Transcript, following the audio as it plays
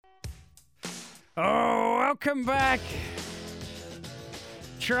Oh, welcome back.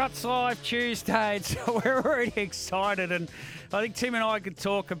 Trots Live Tuesday. So we're already excited, and I think Tim and I could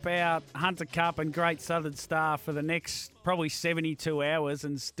talk about Hunter Cup and Great Southern Star for the next probably 72 hours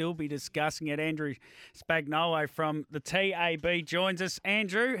and still be discussing it. Andrew Spagnolo from the TAB joins us.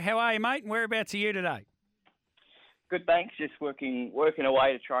 Andrew, how are you, mate? And whereabouts are you today? Good, thanks. Just working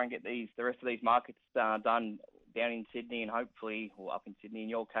away to try and get the rest of these markets done down in Sydney, and hopefully, or up in Sydney in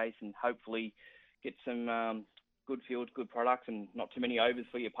your case, and hopefully get some good fields, good products, and not too many overs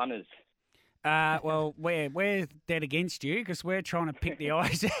for your punters. Well, we're dead against you because we're trying to pick the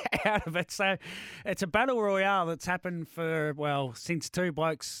eyes out of it. So it's a battle royale that's happened since two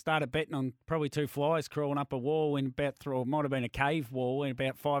blokes started betting on probably two flies crawling up a wall might have been a cave wall in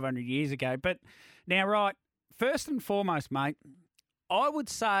about 500 years ago. But now, right, first and foremost, mate, I would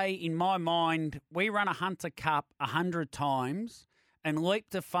say in my mind we run a Hunter Cup 100 times and Leap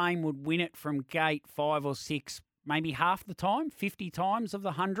to Fame would win it from gate 5 or 6, maybe half the time, 50 times of the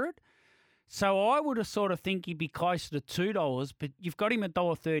 100. So I would have sort of think he'd be closer to $2, but you've got him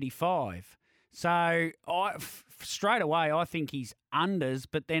 $1.35. So straight away I think he's unders,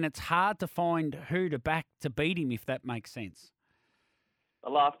 but then it's hard to find who to back to beat him, if that makes sense. The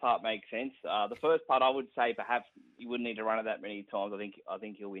last part makes sense. The first part, I would say perhaps you wouldn't need to run it that many times. I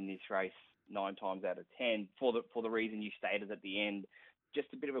think he'll win this race 9 times out of 10 for the reason you stated at the end. Just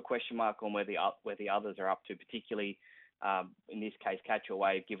a bit of a question mark on where the others are up to, particularly in this case Catch a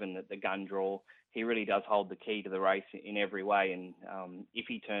Wave. Given that the gun draw, he really does hold the key to the race in every way. And if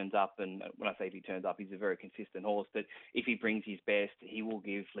he turns up, and when I say if he turns up, he's a very consistent horse. But if he brings his best, he will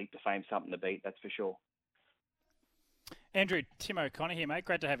give Leap to Fame something to beat. That's for sure. Andrew, Tim O'Connor here, mate.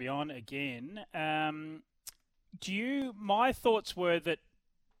 Great to have you on again. My thoughts were that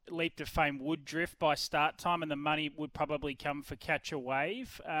Leap to Fame would drift by start time and the money would probably come for Catch a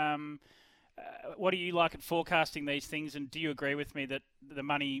Wave. What do you like at forecasting these things, and do you agree with me that the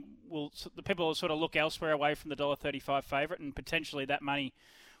people will sort of look elsewhere away from the $1.35 favourite and potentially that money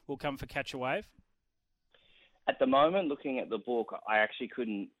will come for Catch a Wave? At the moment, looking at the book, I actually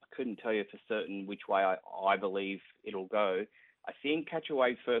couldn't tell you for certain which way I believe it'll go. I think Catch a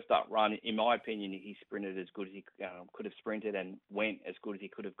Wave's first up run, in my opinion, he sprinted as good as he could have sprinted and went as good as he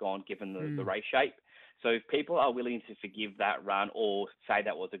could have gone given the race shape. So if people are willing to forgive that run or say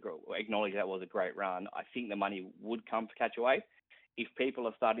acknowledge that was a great run, I think the money would come for Catch a Wave. If people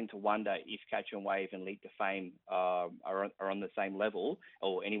are starting to wonder if Catch a Wave and Leap to Fame are on the same level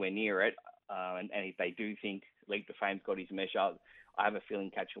or anywhere near it, and if they do think Leap to Fame's got his measure, I have a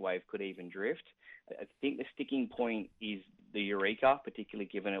feeling Catch a Wave could even drift. I think the sticking point is the Eureka, particularly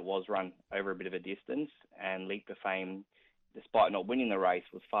given it was run over a bit of a distance, and Leap to Fame, despite not winning the race,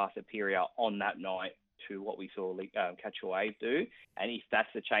 was far superior on that night to what we saw Catch a Wave do. And if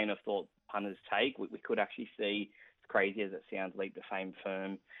that's the chain of thought punters take, we could actually see, as crazy as it sounds, Leap to Fame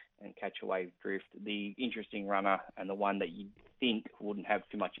firm and Catch a Wave drift. The interesting runner and the one that you think wouldn't have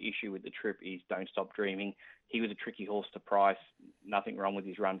too much issue with the trip is Don't Stop Dreaming. He was a tricky horse to price. Nothing wrong with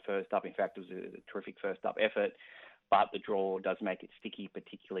his run first up. In fact, it was a terrific first up effort. But the draw does make it sticky,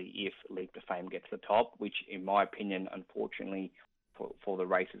 particularly if Leap to Fame gets the top, which, in my opinion, unfortunately, for the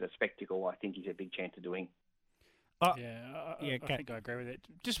race as a spectacle, I think is a big chance of doing. I think I agree with it.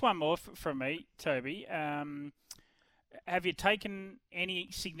 Just one more from me, Toby. Have you taken any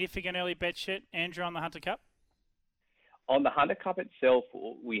significant early bets yet, Andrew, on the Hunter Cup? On the Hunter Cup itself,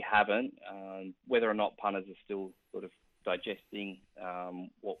 we haven't. Whether or not punters are still sort of digesting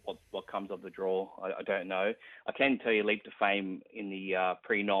what comes of the draw, I don't know. I can tell you Leap to Fame in the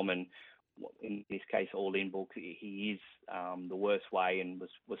pre-nom and in this case all-in book, he is the worst way and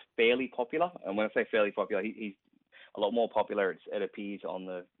was fairly popular. And when I say fairly popular, he's a lot more popular, it appears, on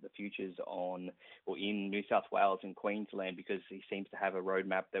the futures in New South Wales and Queensland, because he seems to have a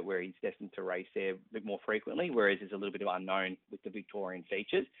roadmap where he's destined to race there a bit more frequently, whereas there's a little bit of unknown with the Victorian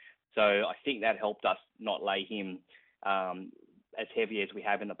features. So I think that helped us not lay him as heavy as we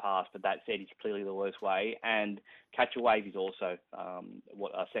have in the past. But that said, he's clearly the worst way, and Catch a Wave is also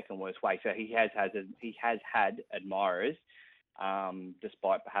a second worst way. So he has had admirers,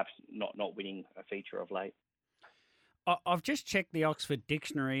 despite perhaps not winning a feature of late. I've just checked the Oxford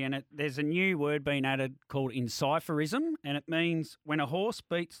Dictionary, and there's a new word being added called encipherism, and it means when a horse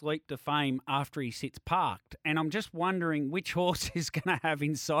beats Leap to Fame after he sits parked. And I'm just wondering which horse is going to have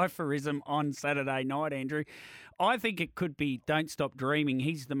encipherism on Saturday night, Andrew. I think it could be Don't Stop Dreaming.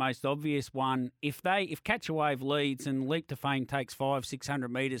 He's the most obvious one. If Catch a Wave leads and Leap to Fame takes 500-600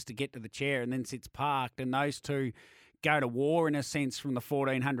 metres to get to the chair and then sits parked, and those two go to war in a sense from the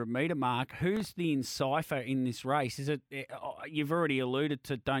 1400 metre mark. Who's the encipher in this race? Is it? You've already alluded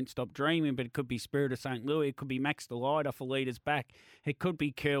to Don't Stop Dreaming, but it could be Spirit of St. Louis. It could be Max Delight off a leader's back. It could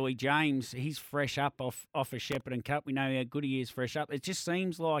be Curly James. He's fresh up off a Shepparton Cup. We know how good he is fresh up. It just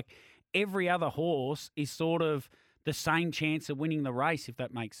seems like every other horse is sort of the same chance of winning the race, if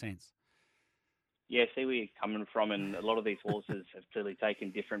that makes sense. Yeah, see where you're coming from, and a lot of these horses have clearly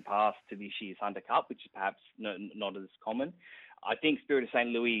taken different paths to this year's Hunter Cup, which is perhaps not as common. I think Spirit of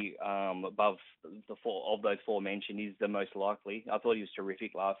St. Louis, above the four of those four mentioned, is the most likely. I thought he was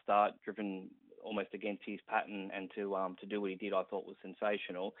terrific last start, driven almost against his pattern, and to do what he did, I thought was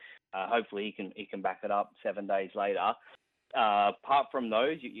sensational. Hopefully, he can back it up 7 days later. Apart from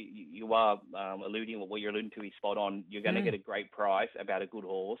those, you are alluding, what you're alluding to is spot on. You're going to get a great price about a good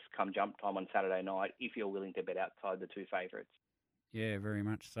horse come jump time on Saturday night if you're willing to bet outside the two favourites. Yeah, very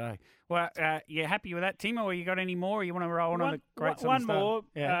much so. Well, you happy with that, Tim, or you got any more? Or you want to roll on the great one more?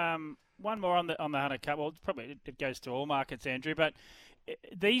 Yeah. One more on the Hunter Cup. Well, it goes to all markets, Andrew, but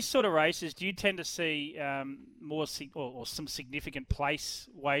these sort of races, do you tend to see more or some significant place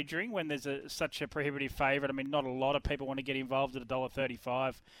wagering when there's such a prohibitive favourite? I mean, not a lot of people want to get involved at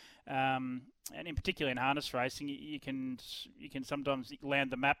 $1.35, and in particular in harness racing, you can sometimes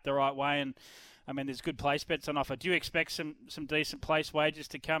land the map the right way, and I mean, there's good place bets on offer. Do you expect some decent place wagers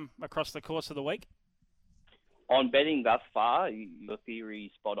to come across the course of the week? On betting thus far, your theory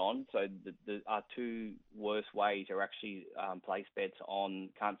is spot on. So our two worst ways are actually place bets on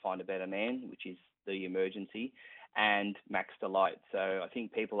Can't Find a Better Man, which is the emergency, and Max Delight. So I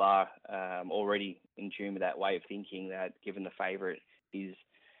think people are already in tune with that way of thinking, that given the favourite is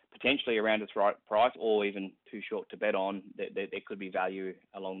potentially around its right price or even too short to bet on, that there could be value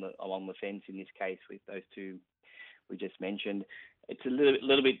along the fence in this case with those two we just mentioned. It's a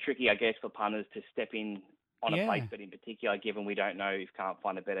little bit tricky, I guess, for punters to step in on a place bet in particular, given we don't know if Can't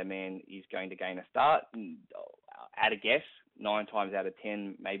Find a Better Man is going to gain a start. And at a guess, 9 times out of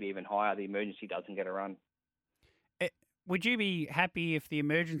 10, maybe even higher, the emergency doesn't get a run. Would you be happy if the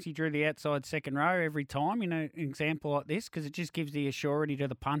emergency drew the outside second row every time in an example like this? Because it just gives the assurity to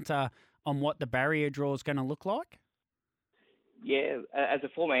the punter on what the barrier draw is going to look like? Yeah, as a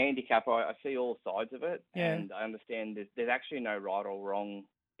former handicapper, I see all sides of it, yeah. And I understand there's actually no right or wrong,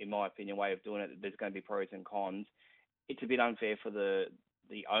 in my opinion, way of doing it. There's going to be pros and cons. It's a bit unfair for the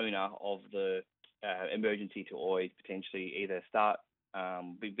owner of the emergency to always potentially either start,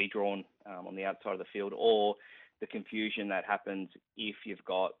 be drawn on the outside of the field, or the confusion that happens if you've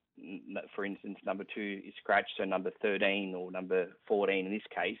got, for instance, number 2 is scratched, so number 13 or number 14 in this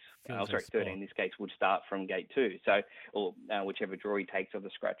case, 13 in this case would start from gate 2, so or whichever draw he takes of the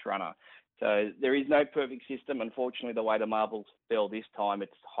scratch runner. So there is no perfect system. Unfortunately, the way the marbles fell this time,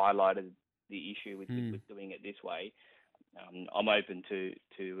 it's highlighted the issue with doing it this way. I'm open to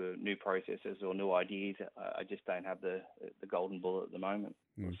new processes or new ideas. I just don't have the golden bullet at the moment,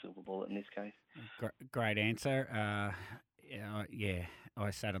 or silver bullet in this case. Great answer. Yeah, I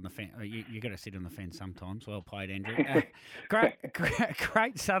sat on the fence. You got to sit on the fence sometimes. Well played, Andrew.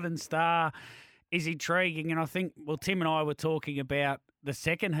 Great Southern Star is intriguing, and I think, well, Tim and I were talking about the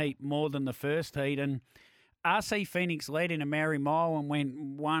second heat more than the first heat, and RC Phoenix led in a Maori Mile and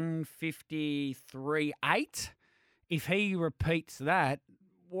went 153.8. If he repeats that,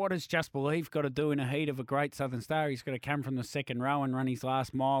 what has Just Believe got to do in a heat of a Great Southern Star? He's got to come from the second row and run his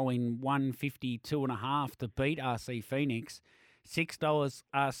last mile in 152.5 to beat RC Phoenix. $6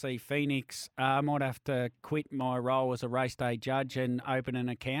 RC Phoenix. I might have to quit my role as a race day judge and open an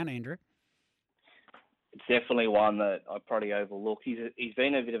account, Andrew. It's definitely one that I probably overlooked. He's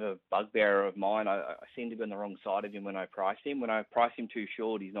been a bit of a bugbearer of mine. I seem to be on the wrong side of him when I price him. When I price him too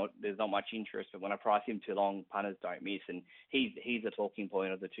short, there's not much interest. But when I price him too long, punters don't miss. And he's the talking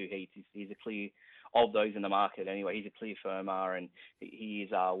point of the two heats. He's a clear, of those in the market anyway, he's a clear firmer, and he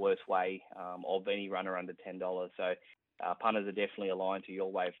is our worst way of any runner under $10. So punters are definitely aligned to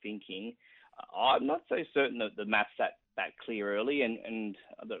your way of thinking. I'm not so certain that the math's that clear early, and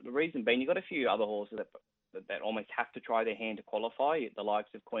the reason being, you've got a few other horses that almost have to try their hand to qualify, the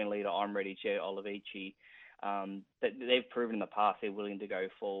likes of Queen Leader, I'm Ready, Chair, Olivici, that they've proven in the past they're willing to go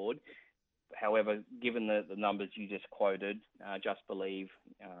forward. However, given the numbers you just quoted, Just Believe,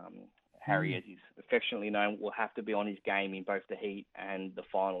 Harry, as he's affectionately known, will have to be on his game in both the heat and the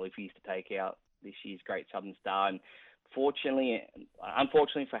final if he's to take out this year's Great Southern Star. And unfortunately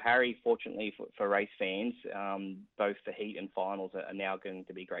for Harry, fortunately for race fans, both the heat and finals are now going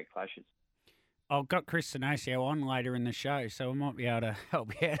to be great clashes. I've got Chris Sinasio on later in the show, so I might be able to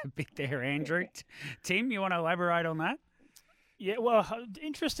help you out a bit there, Andrew. Tim, you want to elaborate on that? Yeah, well,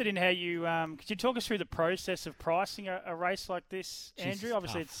 interested in how you could you talk us through the process of pricing a race like this, Andrew?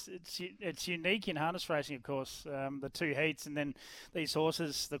 Obviously, it's unique in harness racing, of course. The two heats, and then these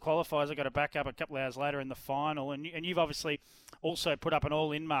horses, the qualifiers, have got to back up a couple of hours later in the final. And you've obviously also put up an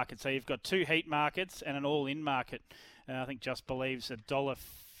all-in market, so you've got two heat markets and an all-in market. I think Just Believes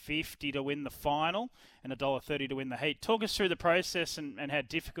 $1.50 to win the final and $1.30 to win the heat. Talk us through the process and how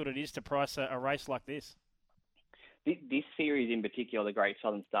difficult it is to price a race like this. This series in particular, the Great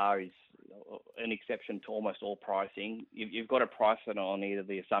Southern Star, is an exception to almost all pricing. You've got to price it on either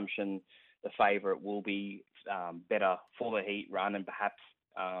the assumption the favourite will be better for the heat run and perhaps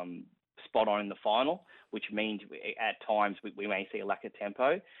spot on in the final, which means at times we may see a lack of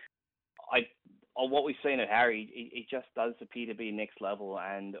tempo. What we've seen at Harry, it just does appear to be next level,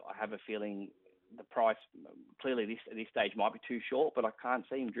 and I have a feeling the price clearly at this stage might be too short, but I can't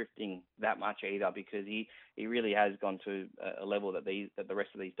see him drifting that much either, because he really has gone to a level that the rest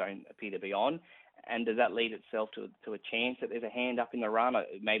of these don't appear to be on. And does that lead itself to a chance that there's a hand up in the run?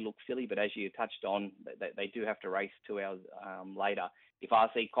 It may look silly, but as you touched on, they do have to race 2 hours later. If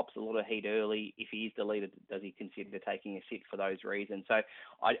RC cops a lot of heat early, if he is deleted, does he consider taking a sit for those reasons? So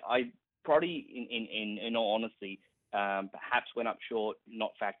I probably, in all honesty, perhaps went up short,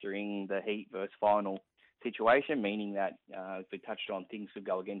 not factoring the heat versus final situation, meaning that as we touched on, things could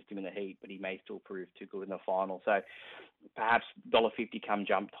go against him in the heat, but he may still prove too good in the final. So perhaps $1.50 come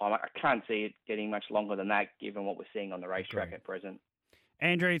jump time. I can't see it getting much longer than that, given what we're seeing on the racetrack at present.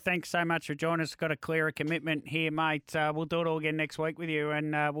 Andrew, thanks so much for joining us. Got a clearer commitment here, mate. We'll do it all again next week with you,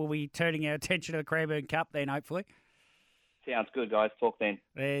 and we'll be turning our attention to the Cranbourne Cup then, hopefully. Sounds good, guys. Talk then.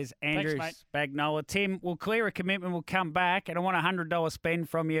 There's Andrew Thanks, Spagnolo. Tim, we'll clear a commitment. We'll come back, and I want a $100 spend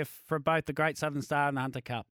from you for both the Great Southern Star and the Hunter Cup.